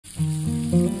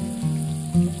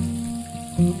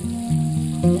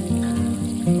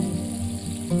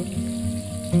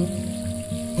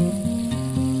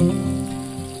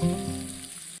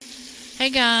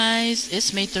guys,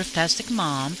 it's me, Thriftastic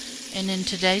Mom, and in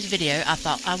today's video I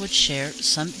thought I would share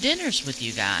some dinners with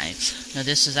you guys. Now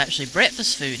this is actually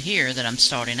breakfast food here that I'm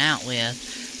starting out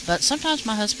with, but sometimes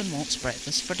my husband wants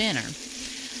breakfast for dinner.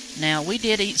 Now we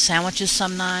did eat sandwiches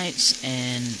some nights,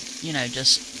 and you know,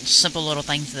 just simple little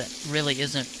things that really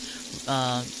isn't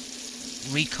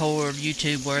record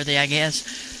YouTube worthy, I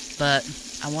guess, but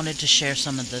I wanted to share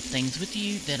some of the things with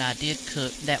you that I did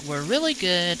cook that were really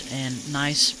good and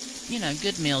nice, you know,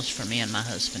 good meals for me and my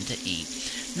husband to eat.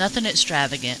 Nothing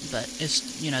extravagant, but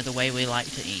it's, you know, the way we like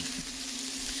to eat.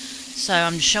 So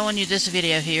I'm showing you this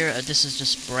video here. This is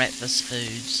just breakfast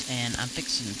foods, and I'm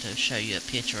fixing to show you a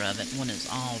picture of it when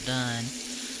it's all done.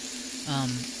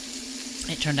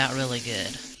 It turned out really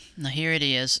good. Now here it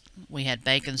is. We had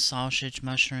bacon, sausage,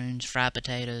 mushrooms, fried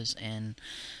potatoes, and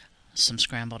some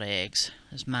scrambled eggs.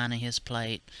 It's mine and his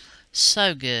plate.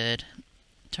 So good.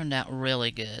 Turned out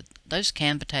really good. Those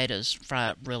canned potatoes fry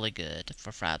up really good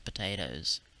for fried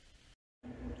potatoes.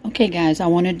 Okay guys, I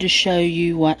wanted to show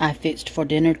you what I fixed for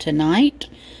dinner tonight.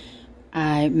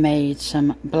 I made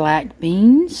some black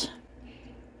beans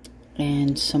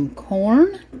and some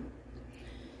corn.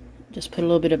 Just put a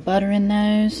little bit of butter in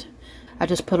those. I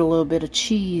just put a little bit of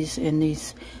cheese in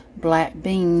these black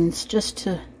beans just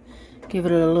to give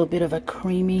it a little bit of a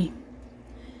creamy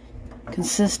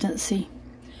consistency.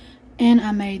 And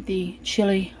I made the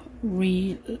chili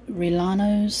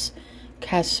rellenos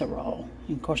casserole.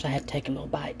 And of course I had to take a little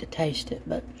bite to taste it,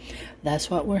 but that's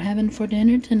what we're having for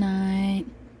dinner tonight.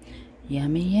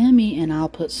 Yummy, yummy. And I'll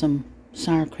put some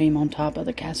sour cream on top of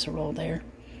the casserole there.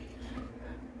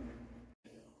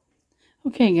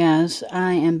 Okay guys,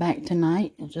 I am back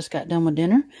tonight. I just got done with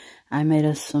dinner. I made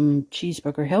us some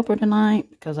cheeseburger helper tonight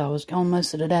because I was gone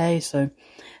most of the day, so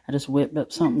I just whipped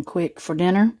up something quick for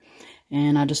dinner.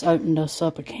 And I just opened us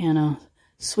up a can of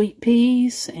sweet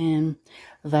peas, and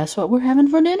that's what we're having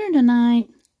for dinner tonight.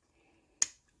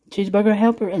 Cheeseburger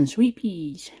helper and sweet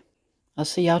peas. I'll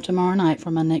see y'all tomorrow night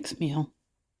for my next meal.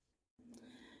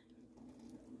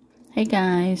 Hey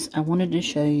guys, I wanted to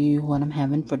show you what I'm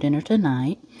having for dinner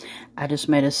tonight. I just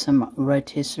made us some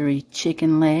rotisserie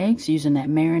chicken legs using that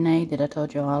marinade that I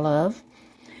told you all I love.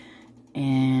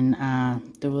 And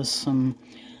there was some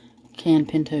canned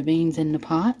pinto beans in the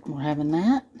pot. We're having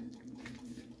that.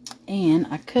 And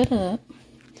I cut up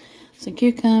some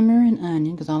cucumber and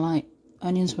onion because I like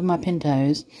onions with my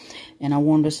pintos. And I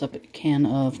warmed us up a can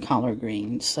of collard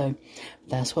greens. So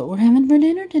that's what we're having for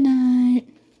dinner tonight.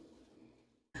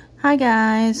 Hi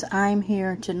guys, I'm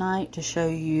here tonight to show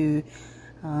you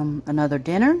another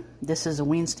dinner. This is a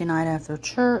Wednesday night after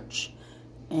church,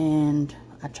 and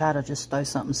I try to just throw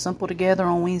something simple together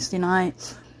on Wednesday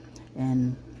nights.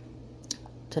 And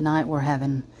tonight we're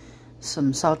having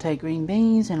some sauteed green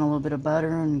beans and a little bit of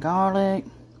butter and garlic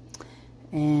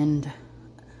and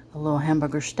a little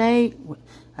hamburger steak.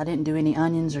 I didn't do any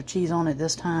onions or cheese on it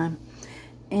this time,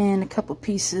 and a couple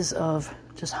pieces of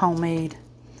just homemade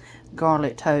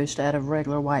garlic toast out of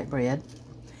regular white bread.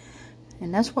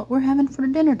 And that's what we're having for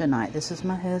dinner tonight. This is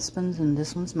my husband's and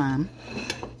this one's mine.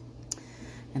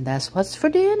 And that's what's for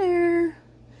dinner.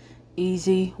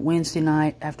 Easy Wednesday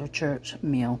night after church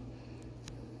meal.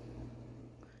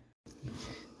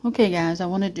 Okay guys, I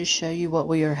wanted to show you what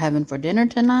we are having for dinner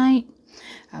tonight.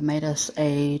 I made us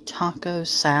a taco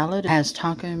salad. It has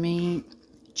taco meat,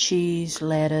 cheese,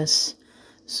 lettuce,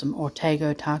 some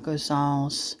Ortega taco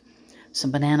sauce, some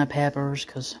banana peppers,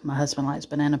 because my husband likes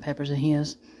banana peppers in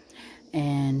his.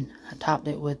 And I topped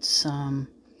it with some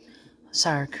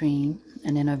sour cream.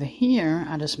 And then over here,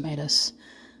 I just made us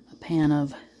a pan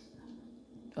of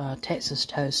Texas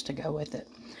toast to go with it.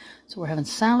 So we're having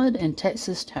salad and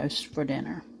Texas toast for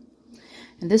dinner.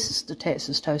 And this is the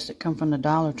Texas toast that come from the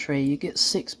Dollar Tree. You get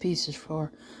 6 pieces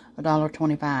for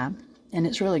 $1.25. And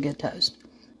it's really good toast.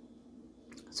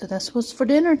 So that's what's for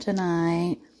dinner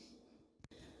tonight.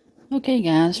 Okay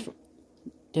guys,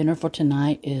 dinner for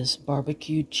tonight is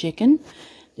barbecued chicken.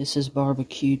 This is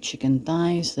barbecued chicken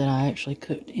thighs that I actually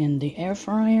cooked in the air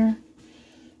fryer.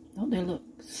 Don't they look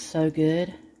so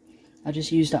good? I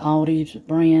just used the Aldi's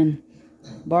brand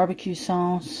barbecue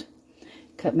sauce.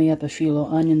 Cut me up a few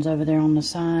little onions over there on the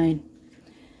side.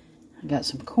 I got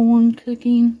some corn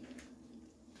cooking.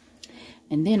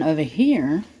 And then over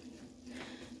here,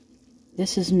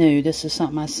 this is new. This is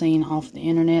something I seen off the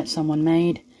internet someone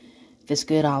made. If it's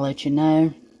good, I'll let you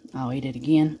know. I'll eat it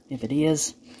again if it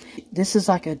is. This is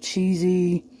like a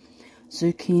cheesy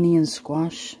zucchini and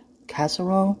squash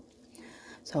casserole.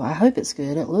 So I hope it's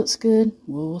good. It looks good.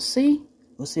 We'll see.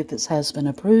 We'll see if it has been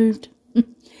approved.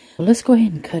 Well, let's go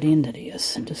ahead and cut into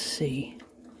this and just see.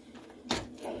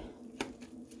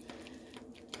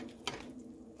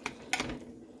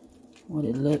 what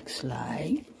it looks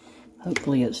like.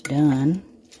 Hopefully it's done.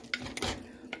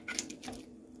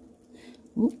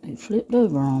 Oop, it flipped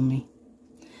over on me.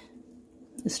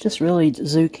 It's just really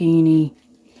zucchini,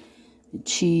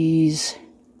 cheese,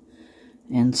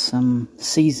 and some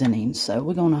seasoning. So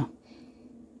we're going to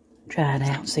try it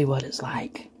out and see what it's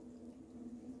like.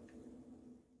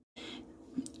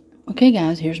 Okay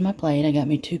guys, here's my plate. I got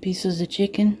me 2 pieces of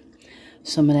chicken,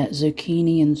 some of that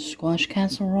zucchini and squash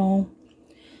casserole,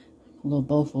 a little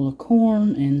bowl full of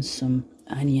corn, and some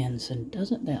onions. And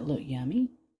doesn't that look yummy?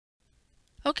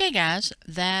 Okay guys,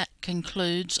 that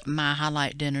concludes my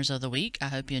highlight dinners of the week. I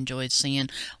hope you enjoyed seeing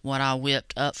what I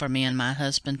whipped up for me and my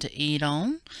husband to eat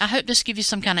on. I hope this gives you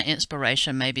some kind of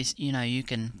inspiration. Maybe, you know, you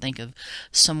can think of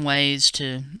some ways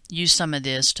to use some of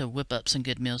this to whip up some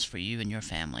good meals for you and your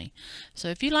family. So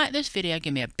if you like this video,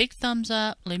 give me a big thumbs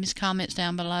up. Leave me some comments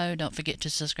down below. Don't forget to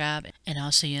subscribe. And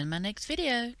I'll see you in my next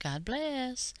video. God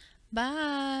bless.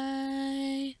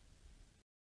 Bye.